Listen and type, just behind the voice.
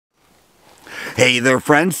Hey there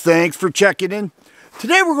friends, thanks for checking in.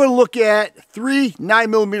 Today we're going to look at 3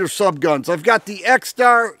 9mm subguns. I've got the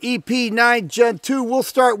Extar EP9 Gen 2. We'll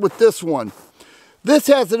start with this one. This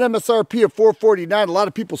has an MSRP of $449. A lot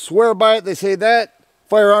of people swear by it. They say that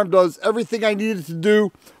firearm does everything I needed to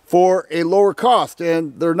do for a lower cost,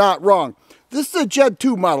 and they're not wrong. This is a Gen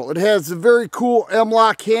 2 model. It has a very cool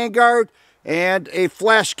M-LOK handguard and a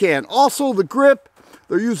flash can. Also the grip,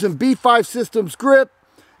 they're using B5 Systems grip,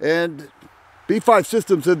 and B5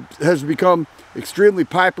 Systems has become extremely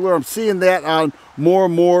popular. I'm seeing that on more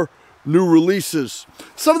and more new releases.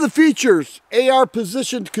 Some of the features: AR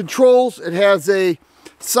positioned controls. It has a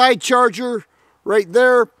side charger right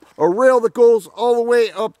there, a rail that goes all the way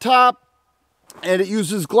up top, and it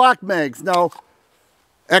uses Glock mags. Now,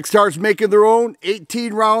 Extar's making their own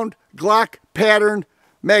 18-round Glock pattern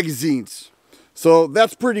magazines. So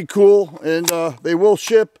that's pretty cool, and they will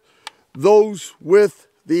ship those with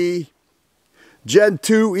the Gen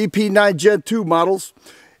 2, EP9 Gen 2 models.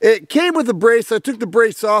 It came with a brace. I took the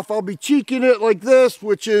brace off. I'll be cheeking it like this,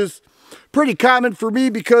 which is pretty common for me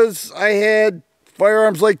because I had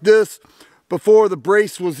firearms like this before the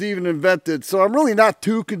brace was even invented. So I'm really not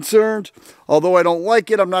too concerned. Although I don't like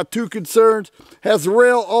it, I'm not too concerned. Has a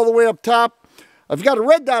rail all the way up top. I've got a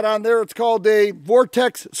red dot on there. It's called a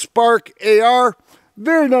Vortex Spark AR.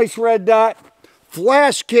 Very nice red dot.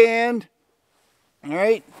 Flash can. All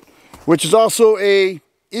right. Which is also a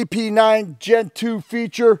EP9 Gen 2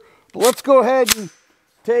 feature. But let's go ahead and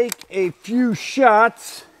take a few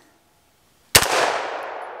shots.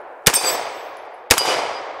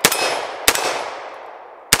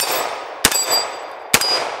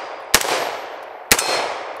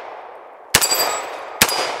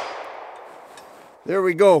 There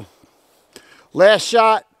we go. Last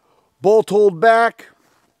shot, bolt hold back.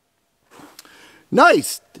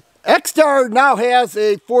 Nice. Extar now has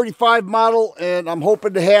a 45 model, and I'm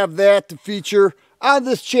hoping to have that to feature on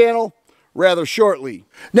this channel rather shortly.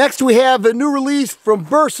 Next, we have a new release from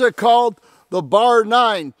Bersa called the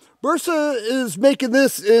BAR9. Bersa is making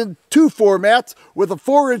this in 2 formats, with a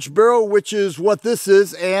 4-inch barrel, which is what this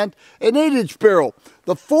is, and an 8-inch barrel.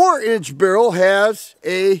 The 4-inch barrel has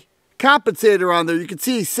a compensator on there. You can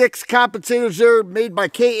see 6 compensators there made by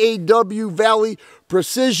KAW Valley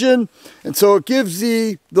Precision, and so it gives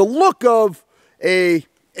the look of a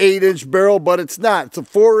 8-inch barrel, but it's not. It's a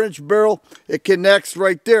 4-inch barrel. It connects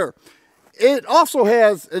right there. It also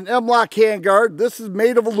has an M-LOK handguard. This is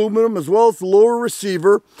made of aluminum, as well as the lower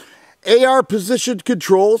receiver. AR positioned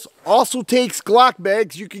controls. Also takes Glock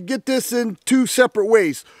mags. You can get this in 2 separate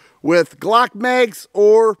ways, with Glock mags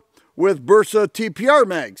or with Bersa TPR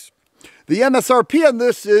mags. The MSRP on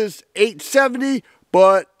this is $870,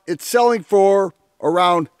 but it's selling for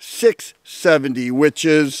around $670, which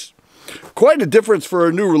is quite a difference for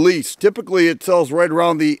a new release. Typically, it sells right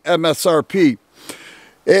around the MSRP.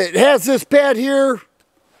 It has this pad here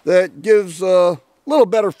that gives a little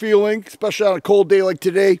better feeling, especially on a cold day like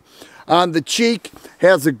today. On the cheek,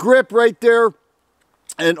 has a grip right there,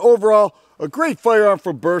 and overall, a great firearm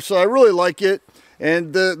from Bersa. I really like it,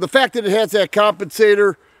 and the fact that it has that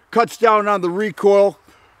compensator cuts down on the recoil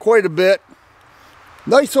quite a bit.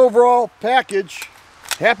 Nice overall package.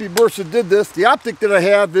 Happy Bersa did this. The optic that I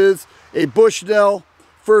have is a Bushnell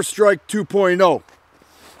First Strike 2.0.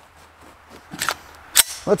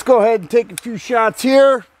 Let's go ahead and take a few shots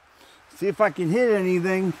here. See if I can hit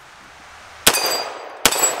anything.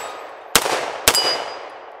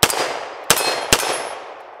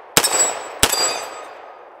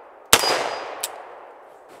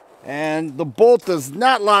 And the bolt does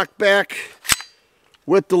not lock back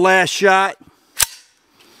with the last shot.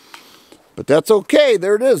 But that's okay.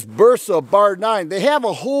 There it is. Bersa BAR9. They have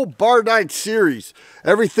a whole BAR9 series.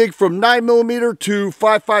 Everything from 9mm to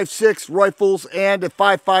 5.56 rifles and a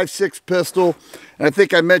 5.56 pistol. And I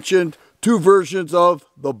think I mentioned 2 versions of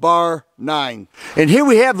the BAR9. And here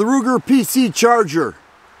we have the Ruger PC Charger.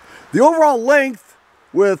 The overall length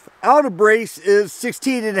without a brace is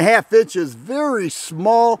 16.5 inches. Very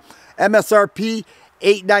small. MSRP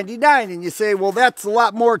 $899. And you say, well, that's a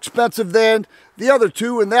lot more expensive than the other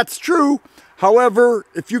 2, and that's true. However,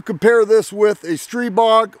 if you compare this with a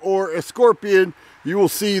Streebog or a Scorpion, you will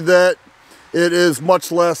see that it is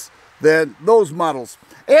much less than those models.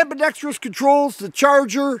 Ambidextrous controls. The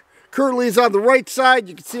Charger currently is on the right side.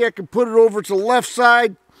 You can see I can put it over to the left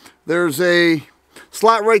side. There's a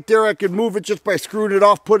slot right there. I can move it just by screwing it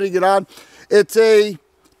off, putting it on. It's a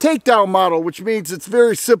takedown model, which means it's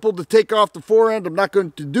very simple to take off the forend. I'm not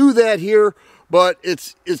going to do that here, but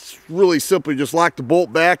it's really simple. You just lock the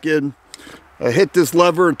bolt back and hit this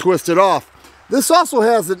lever and twist it off. This also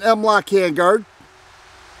has an M-LOK handguard.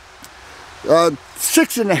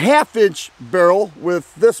 6.5-inch barrel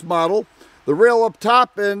with this model. The rail up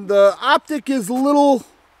top, and the optic is a little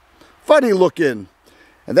funny looking.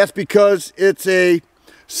 And that's because it's a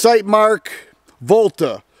Sightmark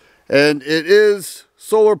Volta. And it is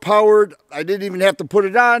solar powered. I didn't even have to put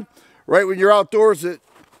it on. Right when you're outdoors, it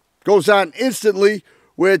goes on instantly,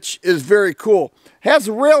 which is very cool. Has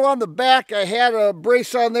a rail on the back. I had a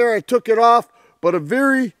brace on there. I took it off, but a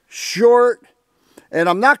very short, and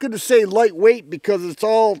I'm not going to say lightweight because it's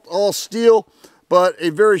all steel, but a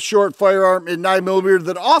very short firearm in 9mm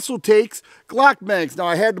that also takes Glock mags. Now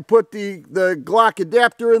I had to put the Glock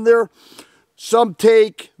adapter in there. Some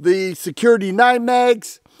take the Security 9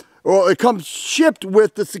 mags, or it comes shipped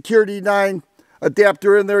with the Security 9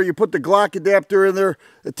 adapter in there. You put the Glock adapter in there,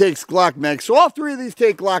 it takes Glock mags. So all three of these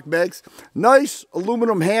take Glock mags. Nice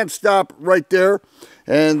aluminum hand stop right there,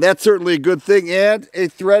 and that's certainly a good thing, and a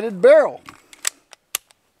threaded barrel.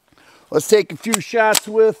 Let's take a few shots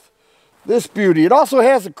with this beauty. It also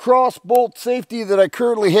has a cross bolt safety that I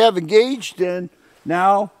currently have engaged and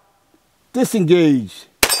now disengaged.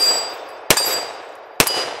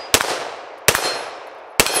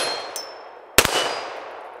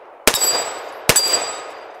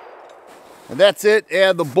 And that's it,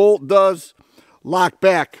 and the bolt does lock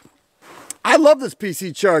back. I love this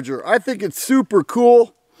PC charger. I think it's super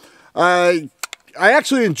cool. I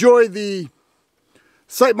actually enjoy the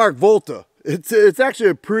Sightmark Volta. It's actually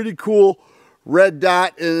a pretty cool red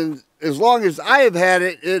dot, and as long as I have had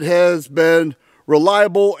it, it has been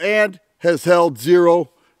reliable and has held zero.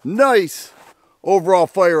 Nice overall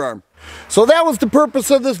firearm. So that was the purpose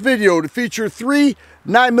of this video, to feature 3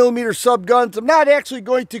 9mm subguns. I'm not actually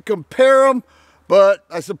going to compare them, but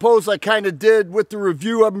I suppose I kind of did with the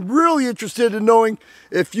review. I'm really interested in knowing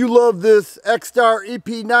if you love this Extar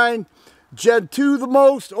EP9 Gen 2 the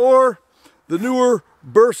most, or the newer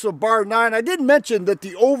Bersa BAR9. I did mention that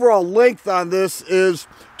the overall length on this is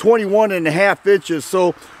 21.5 inches.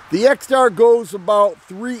 So the Extar goes about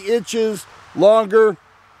 3 inches longer.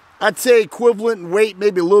 I'd say equivalent in weight,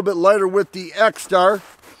 maybe a little bit lighter with the Extar.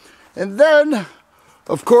 And then,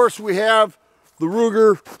 of course, we have the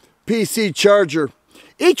Ruger PC charger.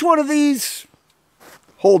 Each one of these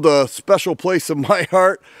hold a special place in my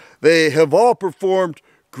heart. They have all performed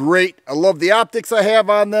great. I love the optics I have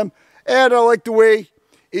on them, and I like the way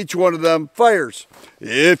each one of them fires.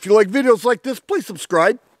 If you like videos like this, please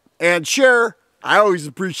subscribe and share. I always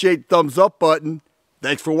appreciate the thumbs up button.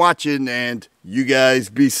 Thanks for watching, and you guys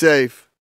be safe.